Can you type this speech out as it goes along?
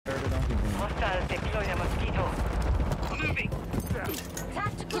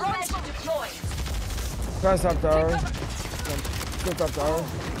Guys up tower. Good up tower.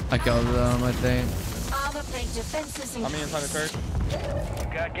 I killed them, I think. I'm inside the church.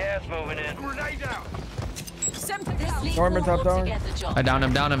 Got gas moving in. Grenade out. Norman top tower. I downed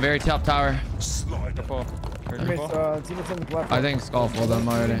him, very top tower. Full. I think Skull full them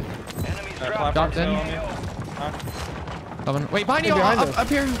already. Dropped in. Coming. Wait, behind you, up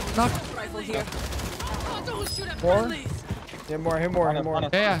here. Knock. More. Hit more.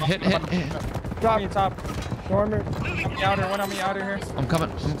 Yeah, hit. Top. Norman. Outer, one on me outer here. I'm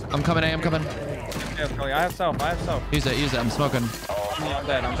coming. I'm coming, I'm coming. I have self. Use it. I'm smoking. I'm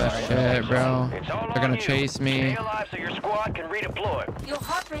dead. Shit, bro. They're gonna chase me. Stay alive so your squad can redeploy. Your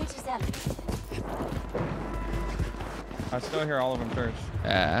heart rate is elevated. I still hear all of them church.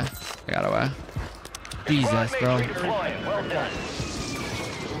 Yeah, I got away. Jesus, bro. Well done.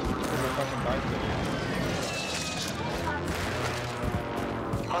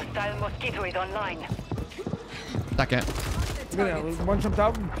 Hostile mosquito is online. Second. One jumped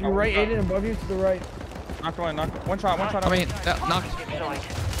out to your right, Aydan, above you to the right. Knocked one. One shot. I mean, knocked.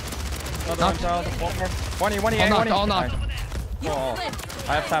 Another one child. One. All knocked. Oh,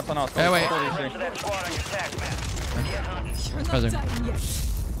 I have taps on us. Hey, wait. Present.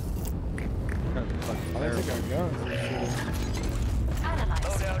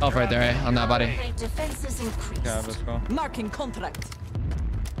 Oh, right there, on that body. Yeah, let's go. Marking contract.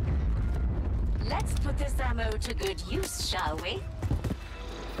 Let's put this ammo to good use, shall we?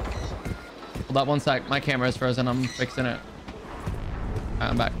 Hold up 1 sec. My camera is frozen. I'm fixing it.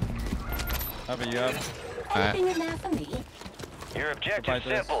 I'm back. Have you up? Anything in there for me? Your objective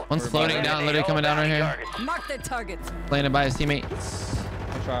simple. One's floating down, literally coming down right here. Mark the target. Landed by his teammate.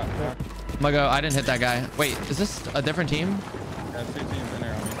 One shot. Yeah. I'm gonna go. I didn't hit that guy. Wait, is this a different team? Yeah, 2 teams in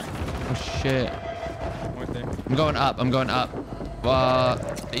there on me. Oh shit. I'm going up.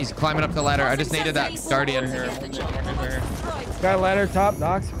 He's climbing up the ladder. I just needed that guardian. Got a ladder top,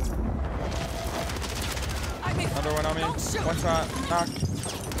 knocks. Another one on me. One shot. Knock.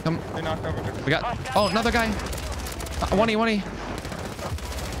 Come. They knocked over. We got. Oh, another guy. 1E.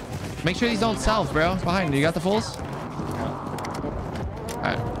 Make sure these don't self, bro. Behind you. You got the fulls?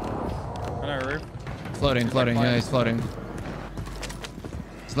 Alright. Another roof. Floating. Yeah, he's floating.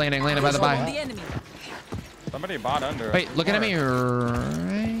 He's landing by the buy. Somebody bought under. Wait, looking at me.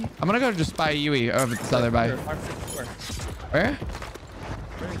 Right. I'm gonna go just buy UE over this other buy. Where?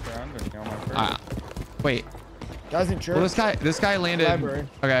 Wait. Guys in church. Well, this guy landed. Library.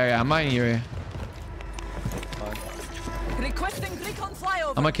 Okay, I'm buying UE. Requesting recon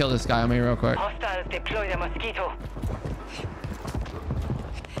flyover. I'm gonna kill this guy on me real quick. Hostiles deploy the mosquito.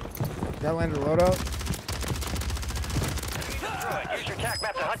 Got landed loadout. Use your tac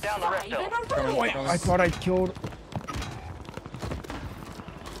map to hunt down the rest of them. Wait, I thought I killed.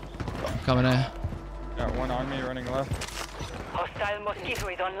 Coming in. Got one on me running left. Hostile mosquito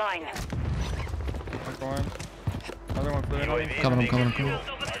is online. One going. Another one flew in on me. Coming. Me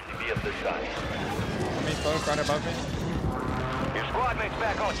close right above me. Your squad mates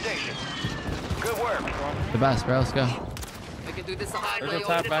back on station. Good work. The best, bro. Let's go. We can do this the hard There's a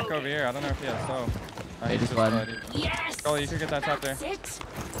tap back over here. I don't know if he has so. Hey, just slide. Yes. Oh, you could get that tap there.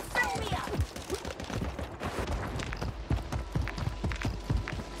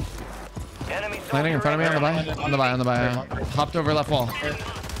 Landing in front of me on the buy. On the buy. Hopped over left wall.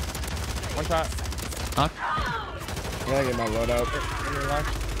 One shot. Knock. Yeah, I get my loadout.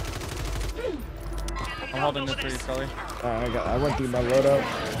 I'm holding this for you, Scully. I went through my loadout.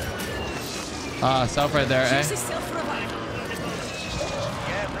 Self right there, eh?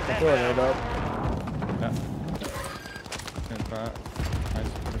 Throw a loadout. Yeah. Good shot.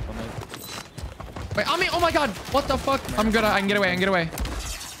 Nice. Beautiful night. Wait, on me! Oh my god! What the fuck? I'm good. I can get away. I'm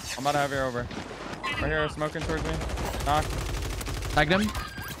about to have you over. Right here, smoking towards me. Knock. Tagged him.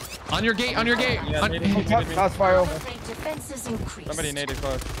 On your gate. Yeah, Top spiral. somebody naded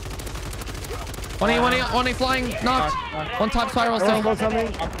close. 1E flying. Knocked. One top spiral still. Close on me.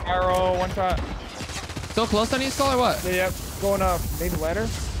 Top spiral, one shot. Still close on you, Skull, or what? Yeah. Going up. Maybe ladder.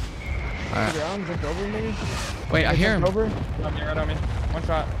 Alright. Ground, jumped over maybe. Wait, I hear him. Over. Right on me. One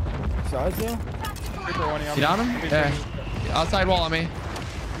shot. Size, yeah. Super one. You down him? Yeah. Outside wall on me.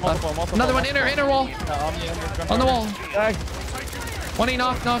 Multiple. Another one, inner wall. On the wall. Tag. 1E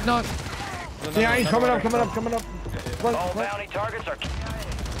knock. Yeah, he's coming up. All bounty targets are.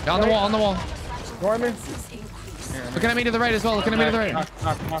 Yeah, on the wall. Norman. Looking at me to the right as well. Knock.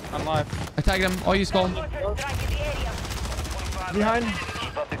 I'm live. I tagged him. All you, Skull. Behind.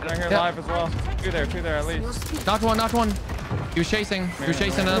 Right here live as well. Two there at least. Knocked one. He was chasing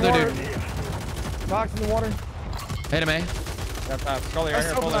another dude. Knocked in the water. Hit him, eh? Scully right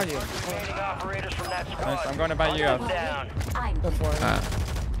here. Pull on it. you. Remaining operators from that squad. Nice. I'm going to buy you out. Down. That's fine.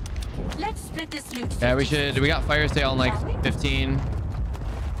 Let's split this loot. Yeah, we should. We got fire sale in like 15.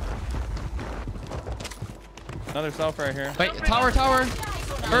 Another self right here. Wait, tower.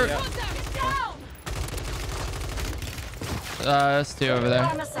 Hurt. That's 2 over there.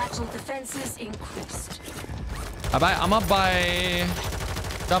 Armor satchel defenses increased. I'm gonna buy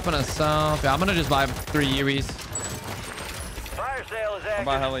stuff in a self. Yeah, I'm gonna just buy 3 Uis. Fire sale is active. I'm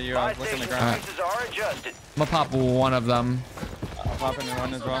about hell of you. I was looking at the ground. Prices are adjusted. I'm gonna pop one of them. I'll pop in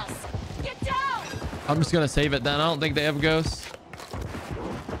one as well. Get down. I'm just gonna save it then. I don't think they have ghosts.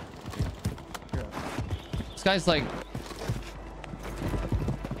 This guy's like...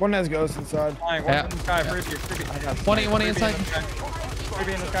 One has ghosts inside. Yeah. 20 inside.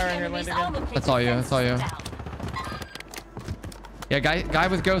 Creepy in the sky right here, landing again. That's all you. Yeah, guy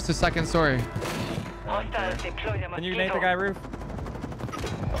with ghost is 2nd story. Can you nade the guy roof?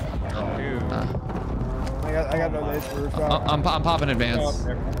 Dude. I got no nades for roof. I'm popping advance.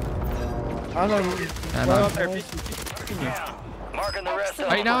 I don't know. Marking the rest.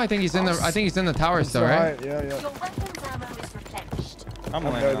 Right now, I think he's in the tower still, right? Yeah. Your weapons ammo is replenished. I'm No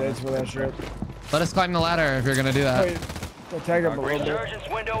landing on nades for that shit. Let us climb the ladder if you're gonna do that. Wait, I'll tag him a little bit. Resurgence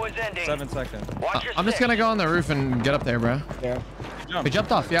window is ending. 7 seconds. Watch your I'm just gonna go on the roof and get up there, bro. Yeah. We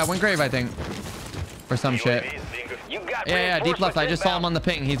jumped off. Yeah, one grave, I think. Or some shit. Yeah, deep left. I just saw him on the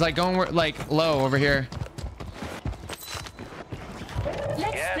ping. He's like going like low over here.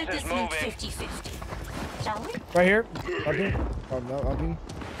 Let's split this loot 50-50. Shall we? Right here. Up here. Oh, no, up here.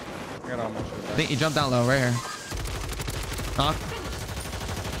 Get on my shit. I think he jumped down low right here. Knock.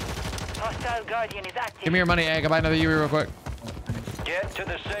 Hostile Guardian is active. Give me your money, egg. I'll buy another UE real quick. Get to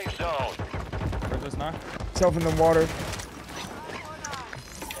the safe zone. Where's this knock? Self in the water.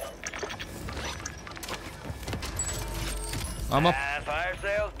 I'm up. Fire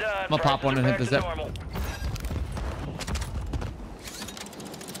sale's done. I'm gonna pop one and hit the zip.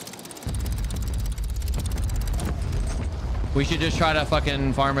 We should just try to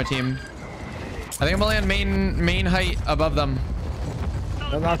fucking farm a team. I think I'm gonna land main height above them.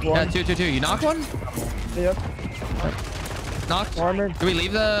 I knocked one. Yeah, 2. You knocked one? Yep. Knocked? Armored. Do we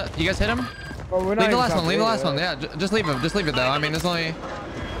leave the... You guys hit him? Oh, we're not Leave the even last one. Leave the last top one. eight, Yeah, just leave him. Just leave it though. I mean, it's only...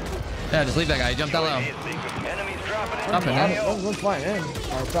 Yeah, just leave that guy. He jumped that low. Enemies dropping in. Drop it, man. Don't fly in.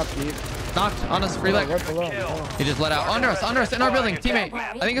 Alright, top deep. Knocked on us. Free leg. Right below. Yeah. He just let out. Under us, in our building. Teammate.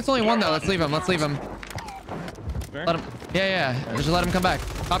 I think it's only one though. Let's leave him. Let him. Yeah. Just let him come back.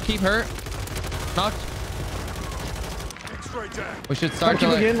 Top keep hurt. Knocked. We should start to Keep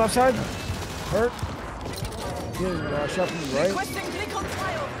like... again, left side. Hurt. Shot from the right. Requesting recon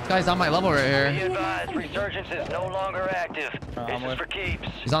flyover. This guy's on my level right Be here. advised, resurgence is no longer active. This is for keeps.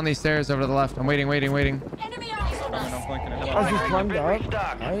 He's on these stairs over to the left. I'm waiting. Enemy eyes on us. I was just climbed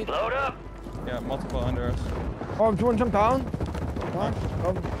up. Right. Load up. Yeah, multiple under us. Oh, do you want to jump down?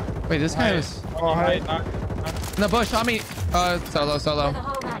 Wait, this guy was Oh, hi. in the bush. I mean, solo.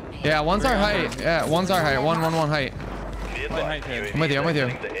 Yeah, one's our height. Yeah, one's our height. One height. I'm with you.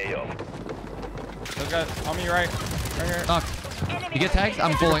 Those guys on me right here. Knock. You get tagged?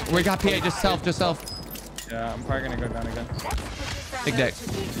 I'm pulling. We got PA. Just self. Yeah, I'm probably gonna go down again. Big deck.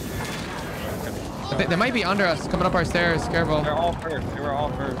 They might be under us, coming up our stairs. Careful. They're all first. They were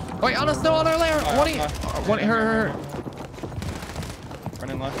all first. Wait, on us, no, on our layer. One, her.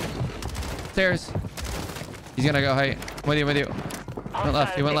 Running left. Stairs. He's gonna go height. With you. Went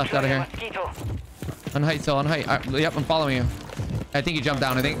left. He went left out of here. On height, still on height. Yep, I'm following you. I think he jumped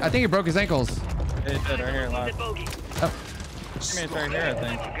down. I think he broke his ankles. Yeah, he did right here last. Oh. Teammate's right here, I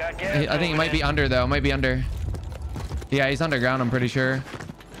think. I think he might be under though. Might be under. Yeah, he's underground. I'm pretty sure.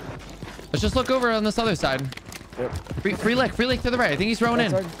 Let's just look over on this other side. Yep. Free leg to the right. I think he's throwing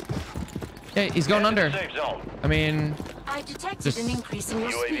in. Yeah, he's going under. I mean, I detected an increase in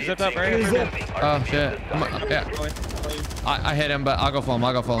your speed. Zip up right here. oh shit. Yeah. I hit him, but I'll go full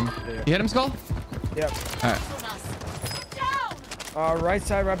him. You hit him, Skull? Yep. All right. Right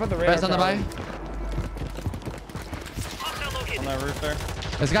side, right by the radar. Guys on the buy. On that roof there.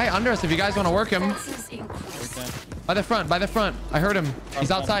 There's a guy under us if you guys want to work him. By the front. I heard him.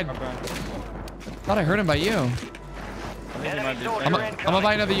 He's outside. Thought I heard him by you. I think he might be. I'm gonna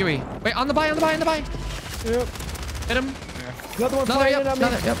buy another UE. Wait, on the buy. Yep. Hit him. Another one Another, flying yep, in on me.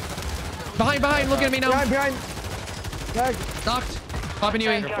 another, yep. Behind, looking at me now. Behind. Tag. Knocked. Popping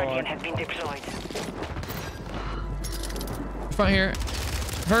UE. Guardian has been deployed. Front here.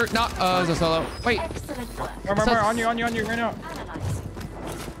 Hurt. Not. It's a solo. Wait. Excellent work. More. On you right now. Analyze.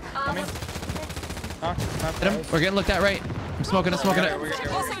 Coming. Knock. Hit him. We're getting looked at right. I'm smoking it.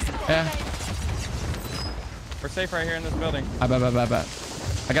 Yeah. We're safe right here in this building. I bet.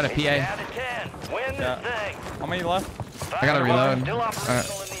 I got a PA. Down to 10. Win this Yeah. thing. How many left? I gotta reload. Still All operational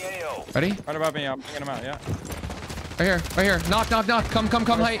right. in the AO. Ready? Right above me. I'm picking them out. Yeah. Right here. Knock.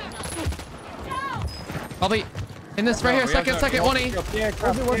 Come height. Probably in this right here. Second. 1E. What's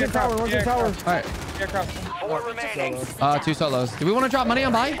the tower? What's the tower? All right. 4 remaining. 2 solos. Do we want to drop money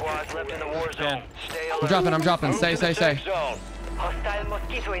on buy? Squads left in the war zone. Stay I'm alert. dropping. Say. Safe zone. Hostile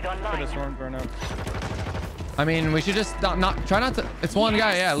mosquito is online. This one burn up. I mean, we should just not try not to. It's one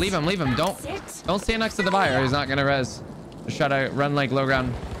guy. Yeah, leave him. Don't stand next to the buyer. He's not gonna res. Just try to run like low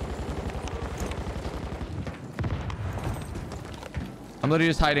ground. I'm literally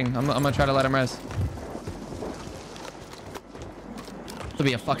just hiding. I'm gonna try to let him res. It'll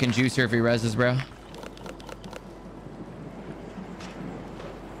be a fucking juicer if he reses, bro.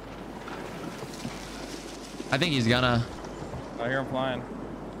 I think he's gonna. I hear him flying.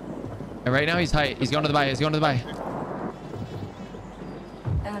 And right now he's height. He's going to the buy.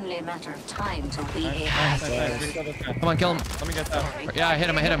 Only a matter of time till we hear Nice. that. We got this guy. Come on, kill him. Let me get that. Yeah, I hit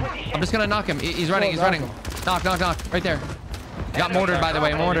him. I'm just gonna knock him. He's running. Knock. Right there. Got mortared, by the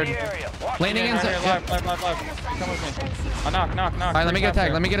way. Mortared. Landing in. Right here, Yeah. live. Come with me. Knock. All right, let me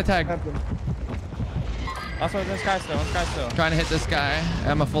get a tag. That's what this guy still. Trying to hit this guy.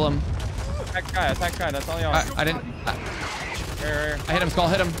 I'm gonna full him. Attack guy. That's all y'all. I didn't. Here. I hit him. Skull.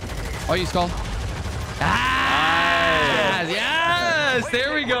 Hit him. Oh, you Skull. Ah, yes.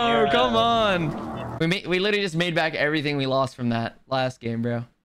 There we go. Come on. We literally just made back everything we lost from that last game, bro.